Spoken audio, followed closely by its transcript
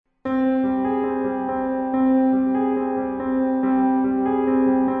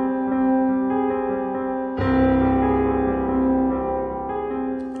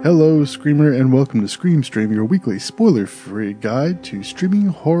Hello, Screamer, and welcome to Scream Stream, your weekly spoiler-free guide to streaming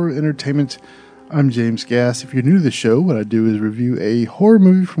horror entertainment. I'm James Gass. If you're new to the show, what I do is review a horror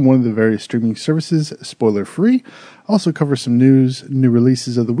movie from one of the various streaming services, spoiler-free. Also cover some news, new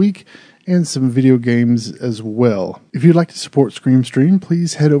releases of the week, and some video games as well. If you'd like to support Scream Stream,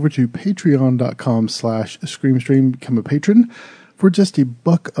 please head over to patreon.com/ScreamStream, become a patron. For just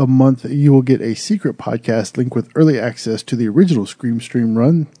 $1 a month, you will get a secret podcast link with early access to the original Scream Stream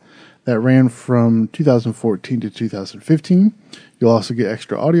run that ran from 2014 to 2015. You'll also get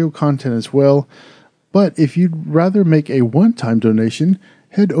extra audio content as well. But if you'd rather make a one-time donation,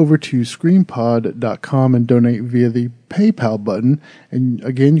 head over to screampod.com and donate via the PayPal button. And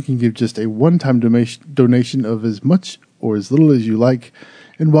again, you can give just a one-time donation of as much or as little as you like.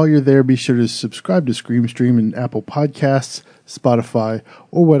 And while you're there, be sure to subscribe to Scream Stream in Apple Podcasts, Spotify,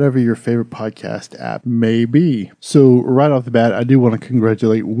 or whatever your favorite podcast app may be. So right off the bat, I do want to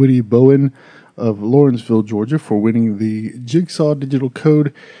congratulate Woody Bowen of Lawrenceville, Georgia, for winning the Jigsaw Digital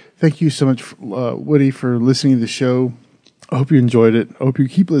Code. Thank you so much, Woody, for listening to the show. I hope you enjoyed it. I hope you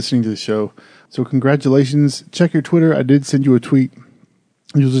keep listening to the show. So congratulations. Check your Twitter. I did send you a tweet.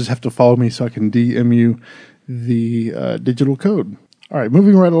 You'll just have to follow me so I can DM you the digital code. All right,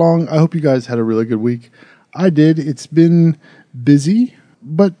 moving right along. I hope you guys had a really good week. I did. It's been busy,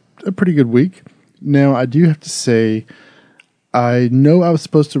 but a pretty good week. Now, I do have to say, I know I was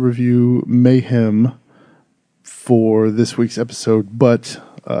supposed to review Mayhem for this week's episode, but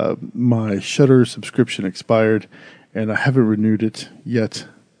my Shudder subscription expired, and I haven't renewed it yet.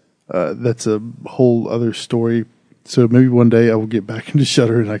 That's a whole other story. So maybe one day I will get back into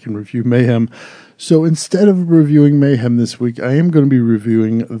Shudder and I can review Mayhem. So instead of reviewing Mayhem this week, I am going to be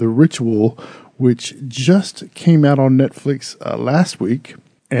reviewing The Ritual, which just came out on Netflix last week.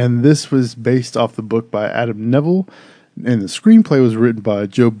 And this was based off the book by Adam Neville. And the screenplay was written by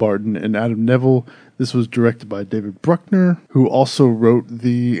Joe Barton and Adam Neville. This was directed by David Bruckner, who also wrote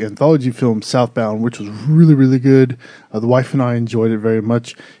the anthology film Southbound, which was really, really good. The wife and I enjoyed it very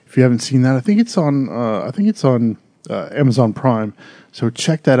much. If you haven't seen that, I think it's on Amazon Prime. So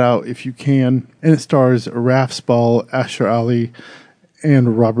check that out if you can. And it stars Raf Spall, Asher Ali,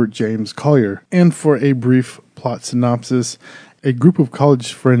 and Robert James Collier. And for a brief plot synopsis, a group of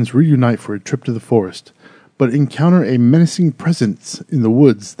college friends reunite for a trip to the forest, but encounter a menacing presence in the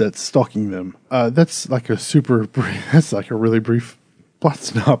woods that's stalking them. That's like a really brief plot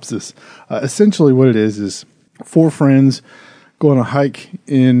synopsis. Essentially what it is 4 friends go on a hike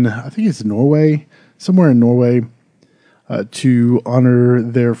in, I think it's Norway, somewhere in Norway, to honor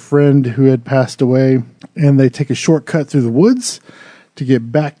their friend who had passed away. And they take a shortcut through the woods to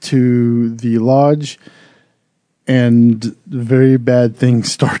get back to the lodge. And very bad things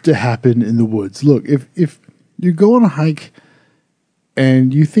start to happen in the woods. Look, if you go on a hike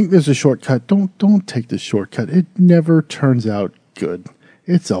and you think there's a shortcut, don't take the shortcut. It never turns out good.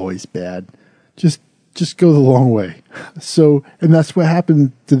 It's always bad. Just go the long way. So, and that's what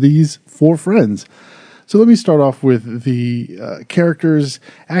happened to these 4 friends. So let me start off with the characters,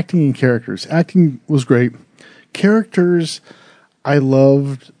 acting and characters. Acting was great. Characters, I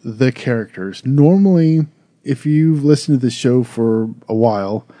loved the characters. Normally, if you've listened to this show for a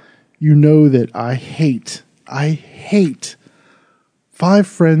while, you know that I hate 5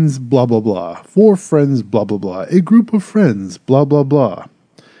 friends, blah, blah, blah. 4 friends, blah, blah, blah. A group of friends, blah, blah, blah.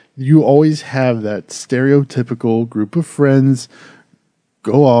 You always have that stereotypical group of friends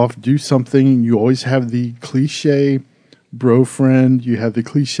go off, do something. You always have the cliche bro friend. You have the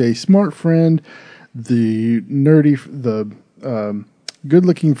cliche smart friend, the nerdy, the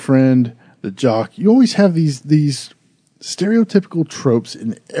good-looking friend, the jock. You always have these stereotypical tropes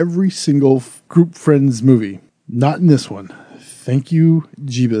in every single group friends movie. Not in this one. Thank you,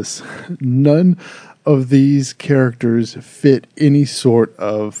 Jeebus. None of these characters fit any sort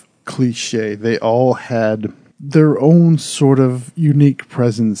of cliche. They all had their own sort of unique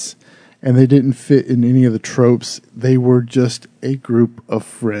presence, and they didn't fit in any of the tropes. They were just a group of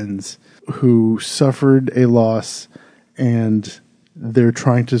friends who suffered a loss, and they're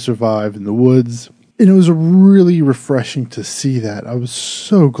trying to survive in the woods. And it was really refreshing to see that. I was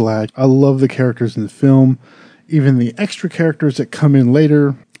so glad. I love the characters in the film, even the extra characters that come in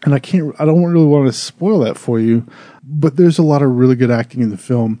later. And I don't really want to spoil that for you, but there's a lot of really good acting in the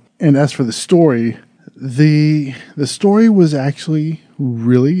film. And as for the story, the story was actually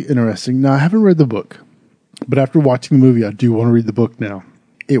really interesting. Now, I haven't read the book, but after watching the movie, I do want to read the book now.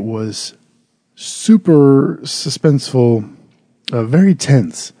 It was super suspenseful, very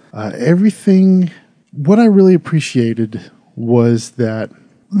tense. What I really appreciated was that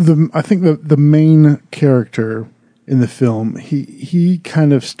I think the main character in the film, he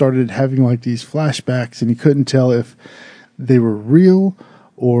kind of started having like these flashbacks, and he couldn't tell if they were real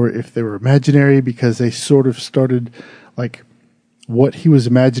or if they were imaginary, because they sort of started like what he was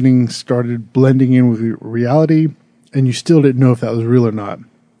imagining started blending in with reality, and you still didn't know if that was real or not.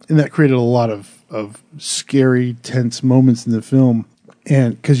 And that created a lot of scary, tense moments in the film.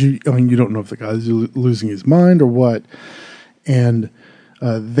 And because you don't know if the guy's losing his mind or what. And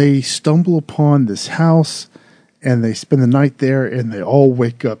they stumble upon this house, and they spend the night there, and they all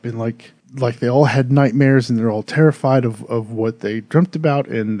wake up in like they all had nightmares, and they're all terrified of what they dreamt about,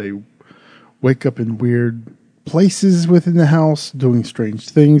 and they wake up in weird places within the house doing strange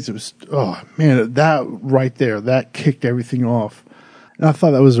things. It was, oh man, that right there, that kicked everything off. And I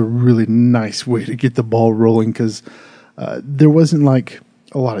thought that was a really nice way to get the ball rolling, because there wasn't like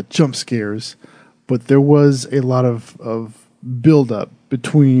a lot of jump scares, but there was a lot of build up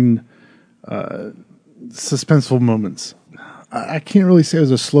between suspenseful moments. I can't really say it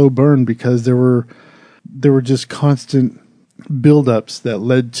was a slow burn, because there were just constant build-ups that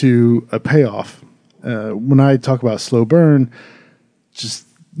led to a payoff. When I talk about slow burn, just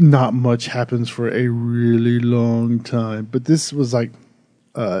not much happens for a really long time. But this was like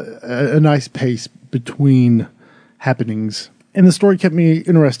a nice pace between happenings. And the story kept me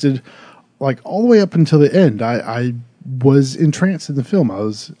interested like all the way up until the end. I was entranced in the film. I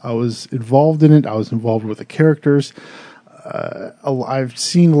was involved in it. I was involved with the characters. I've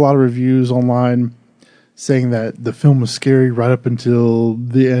seen a lot of reviews online saying that the film was scary right up until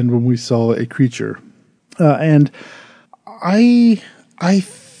the end when we saw a creature. And I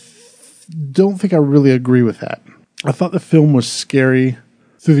don't think I really agree with that. I thought the film was scary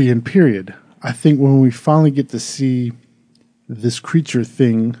through the end period. I think when we finally get to see this creature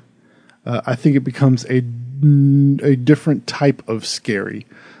thing, I think it becomes a different type of scary.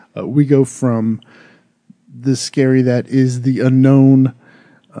 We go from the scary that is the unknown,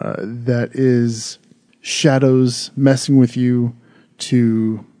 that is shadows messing with you,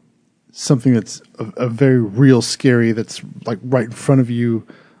 to something that's a very real scary that's like right in front of you,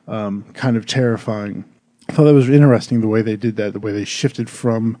 kind of terrifying. I thought that was interesting, the way they did that, the way they shifted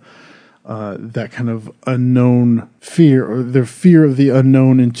from that kind of unknown fear, or the fear of the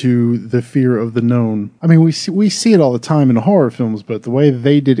unknown, into the fear of the known. I mean, we see it all the time in horror films, but the way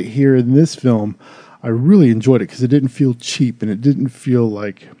they did it here in this film, I really enjoyed it, because it didn't feel cheap, and it didn't feel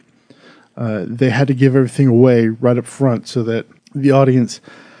like they had to give everything away right up front so that the audience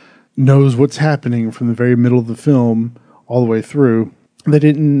knows what's happening from the very middle of the film all the way through. They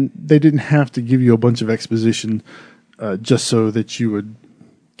didn't have to give you a bunch of exposition just so that you would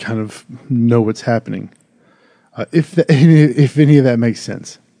kind of know what's happening. If any of that makes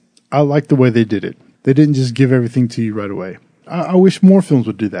sense. I like the way they did it. They didn't just give everything to you right away. I wish more films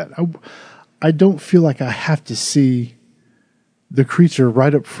would do that. I don't feel like I have to see the creature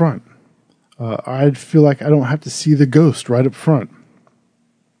right up front. I feel like I don't have to see the ghost right up front.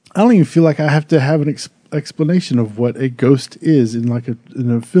 I don't even feel like I have to have an explanation of what a ghost is in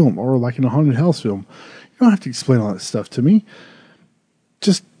a film, or like in a haunted house film. You don't have to explain all that stuff to me.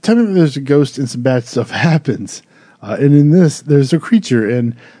 Just tell me that there's a ghost and some bad stuff happens. And in this, there's a creature,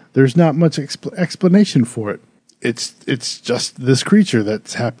 and there's not much explanation for it. It's just this creature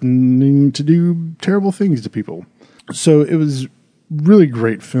that's happening to do terrible things to people. So it was really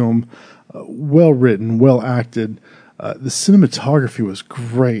great film, well written, well acted. The cinematography was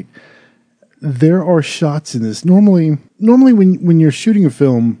great. There are shots in this. Normally when you're shooting a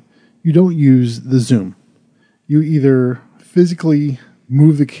film, you don't use the zoom. You either physically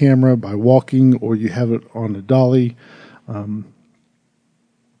move the camera by walking, or you have it on a dolly,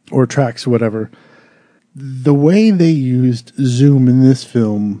 or tracks or whatever. The way they used zoom in this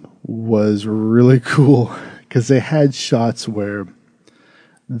film was really cool, because they had shots where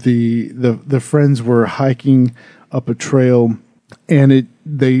the friends were hiking up a trail, and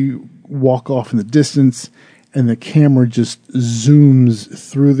they walk off in the distance, and the camera just zooms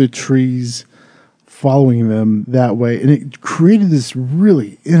through the trees, following them that way, and it created this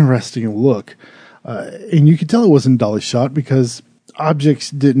really interesting look. And you could tell it wasn't dolly shot, because objects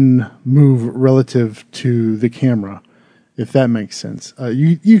didn't move relative to the camera, if that makes sense.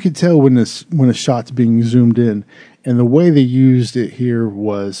 You could tell when a shot's being zoomed in, and the way they used it here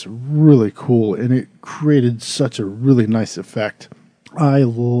was really cool, and it created such a really nice effect. I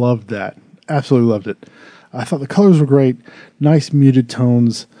loved that. Absolutely loved it. I thought the colors were great, nice muted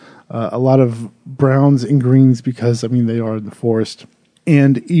tones, a lot of browns and greens, because, I mean, they are in the forest.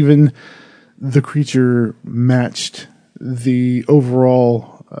 And even the creature matched the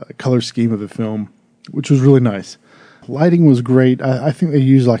overall color scheme of the film, which was really nice. Lighting was great. I think they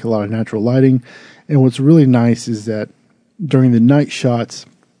used like a lot of natural lighting, And what's really nice is that during the night shots,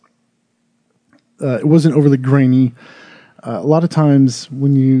 it wasn't overly grainy. A lot of times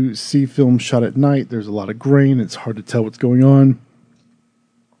when you see films shot at night, there's a lot of grain. It's hard to tell what's going on.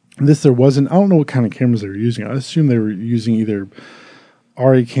 There wasn't. I don't know what kind of cameras they were using. I assume they were using either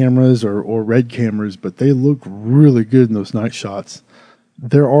RE cameras or RED cameras, but they looked really good in those night shots.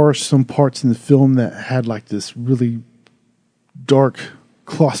 There are some parts in the film that had like this really dark,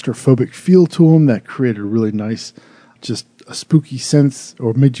 claustrophobic feel to them that created a really nice, just a spooky sense,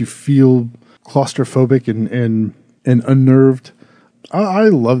 or made you feel claustrophobic and unnerved. I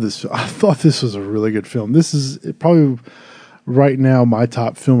love this. I thought this was a really good film. This is probably right now my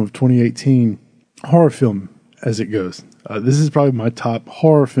top film of 2018, horror film as it goes. This is probably my top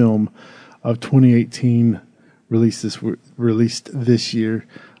horror film of 2018, released this year.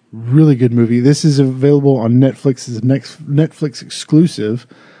 Really good movie. This is available on Netflix. It's a Netflix exclusive.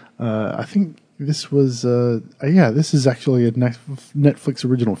 I think this was this is actually a Netflix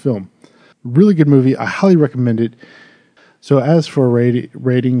original film. Really good movie. I highly recommend it. So as for a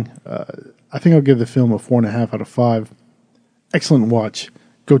rating, I think I'll give the film a 4.5 out of 5. Excellent watch.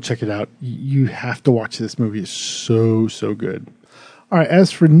 Go check it out. You have to watch this movie. It's so good. All right,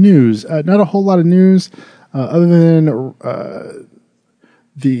 as for news, not a whole lot of news other than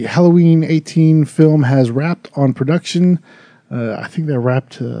the Halloween 18 film has wrapped on production. I think that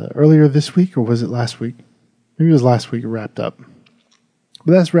wrapped earlier this week, or was it last week? Maybe it was last week it wrapped up.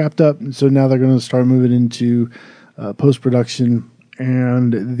 But that's wrapped up, and so now they're going to start moving into post-production.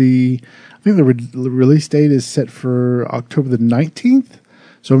 And I think the release date is set for October the 19th.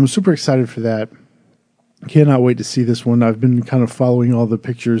 So I'm super excited for that. Cannot wait to see this one. I've been kind of following all the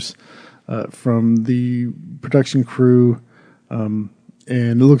pictures from the production crew, and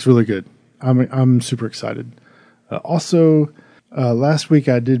it looks really good. I'm super excited. Also, last week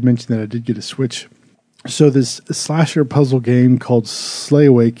I did mention that I did get a Switch. So this slasher puzzle game called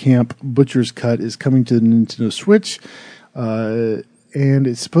Slayaway Camp Butcher's Cut is coming to the Nintendo Switch. And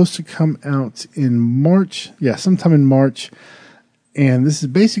it's supposed to come out in March. Yeah, sometime in March. And this is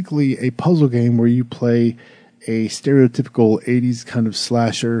basically a puzzle game where you play a stereotypical 80s kind of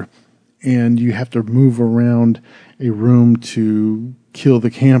slasher, and you have to move around a room to kill the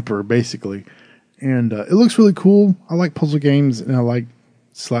camper, basically. And it looks really cool. I like puzzle games, and I like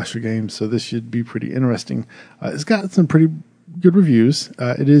slasher games, so this should be pretty interesting. It's got some pretty good reviews.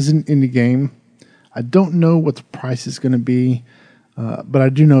 It is an indie game. I don't know what the price is going to be, but I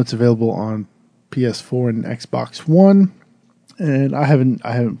do know it's available on PS4 and Xbox One. And I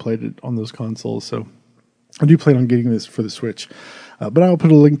haven't played it on those consoles, so I do plan on getting this for the Switch. But I'll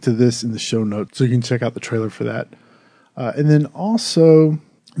put a link to this in the show notes so you can check out the trailer for that. And then also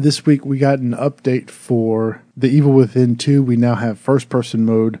this week we got an update for The Evil Within 2. We now have first-person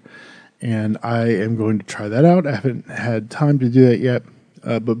mode, and I am going to try that out. I haven't had time to do that yet,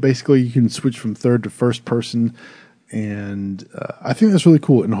 but basically you can switch from third to first person, and I think that's really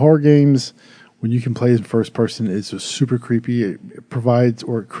cool. In horror games, when you can play in first person, it's just super creepy. It provides,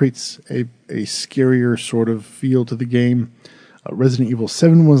 or it creates a scarier sort of feel to the game. Resident Evil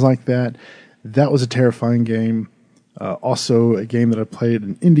 7 was like that. That was a terrifying game. Also, a game that I played,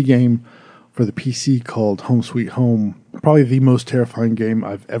 an indie game for the PC called Home Sweet Home. Probably the most terrifying game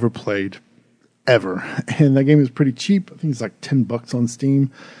I've ever played, ever. And that game is pretty cheap. I think it's like $10 on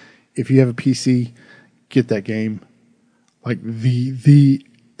Steam. If you have a PC, get that game. Like the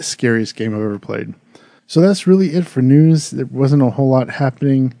scariest game I've ever played. So that's really it for news. There wasn't a whole lot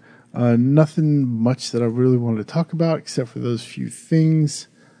happening. Nothing much that I really wanted to talk about except for those few things.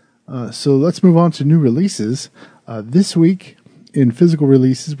 So let's move on to new releases. This week in physical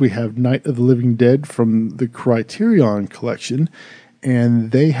releases, we have Night of the Living Dead from the Criterion Collection, and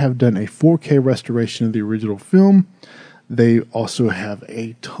they have done a 4K restoration of the original film. They also have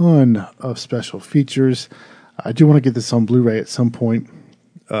a ton of special features. I do want to get this on Blu-ray at some point.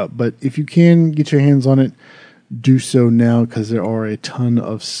 But if you can get your hands on it, do so now, because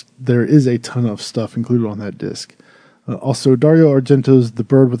there is a ton of stuff included on that disc. Also, Dario Argento's The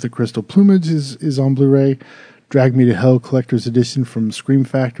Bird with the Crystal Plumage is on Blu-ray. Drag Me to Hell Collector's Edition from Scream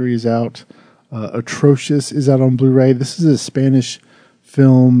Factory is out. Atrocious is out on Blu-ray. This is a Spanish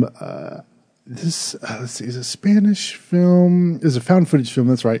film. Is a Spanish film. It's a found footage film,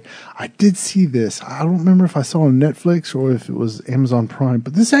 that's right. I did see this. I don't remember if I saw it on Netflix or if it was Amazon Prime,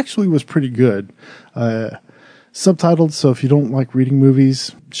 but this actually was pretty good. Subtitled, so if you don't like reading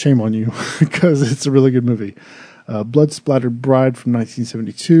movies, shame on you, because it's a really good movie. Blood Splattered Bride from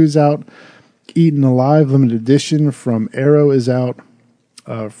 1972 is out. Eaten Alive Limited Edition from Arrow is out.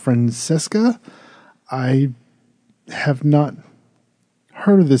 Francesca, I have not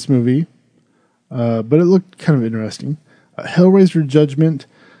heard of this movie. but it looked kind of interesting. Hellraiser Judgment.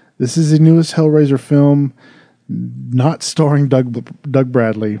 This is the newest Hellraiser film, not starring Doug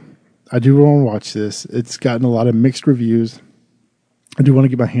Bradley. I do want to watch this. It's gotten a lot of mixed reviews. I do want to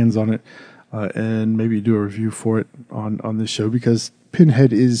get my hands on it and maybe do a review for it on this show, because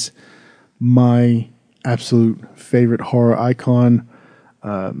Pinhead is my absolute favorite horror icon.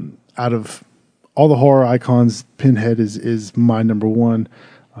 Out of all the horror icons, Pinhead is my number one.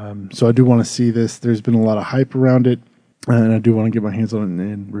 So I do want to see this. There's been a lot of hype around it, and I do want to get my hands on it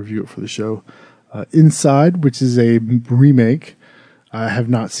and review it for the show. Inside, which is a remake. I have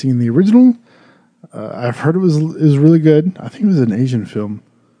not seen the original. I've heard it was really good. I think it was an Asian film.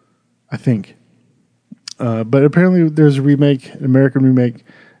 I think. But apparently there's a remake, an American remake,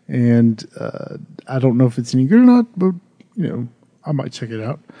 and I don't know if it's any good or not, but I might check it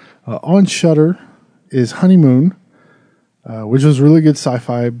out. On Shudder is Honeymoon, which was really good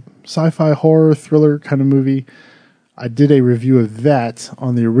sci-fi horror thriller kind of movie. I did a review of that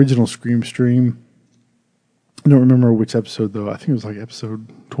on the original Scream stream. I don't remember which episode, though. I think it was like episode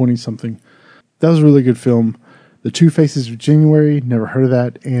 20-something. That was a really good film. The Two Faces of January, never heard of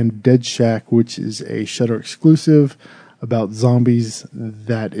that. And Dead Shack, which is a Shudder exclusive about zombies.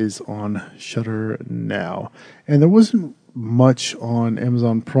 That is on Shudder now. And there wasn't much on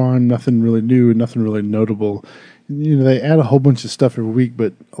Amazon Prime. Nothing really new and nothing really notable. They add a whole bunch of stuff every week,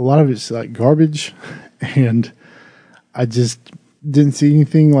 but a lot of it's like garbage. And I just didn't see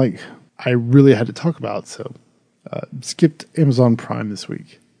anything like I really had to talk about, so skipped Amazon Prime this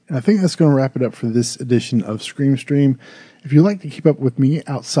week. And I think that's going to wrap it up for this edition of Scream Stream. If you'd like to keep up with me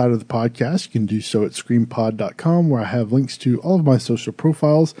outside of the podcast, you can do so at screampod.com, where I have links to all of my social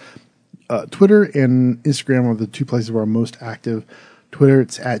profiles. Twitter and Instagram are the two places where I'm most active. Twitter,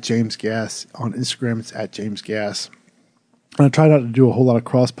 it's at James Gass. On Instagram, it's at James Gass. And I try not to do a whole lot of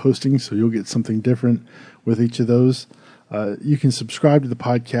cross-posting, so you'll get something different with each of those. You can subscribe to the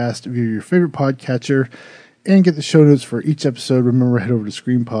podcast via your favorite podcatcher and get the show notes for each episode. Remember, head over to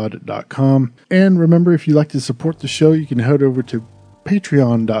screampod.com. And remember, if you'd like to support the show, you can head over to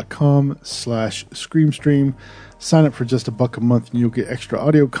patreon.com/screamstream. Sign up for just $1 a month and you'll get extra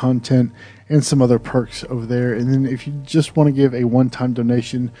audio content and some other perks over there. And then if you just want to give a one-time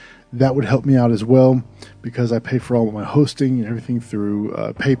donation, that would help me out as well, because I pay for all of my hosting and everything through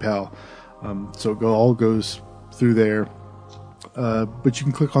PayPal. So it all goes through there. But you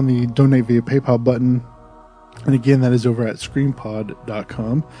can click on the donate via PayPal button. And again, that is over at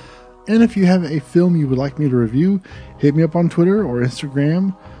screampod.com. And if you have a film you would like me to review, hit me up on Twitter or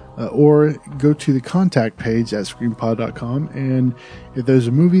Instagram, or go to the contact page at screampod.com. And if there's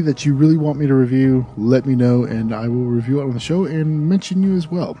a movie that you really want me to review, let me know and I will review it on the show and mention you as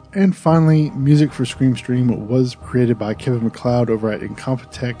well. And finally, music for Scream Stream was created by Kevin MacLeod over at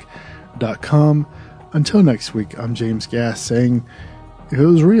incompetech.com. Until next week, I'm James Gass saying, if it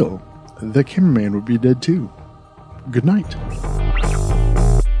was real, the cameraman would be dead too. Good night.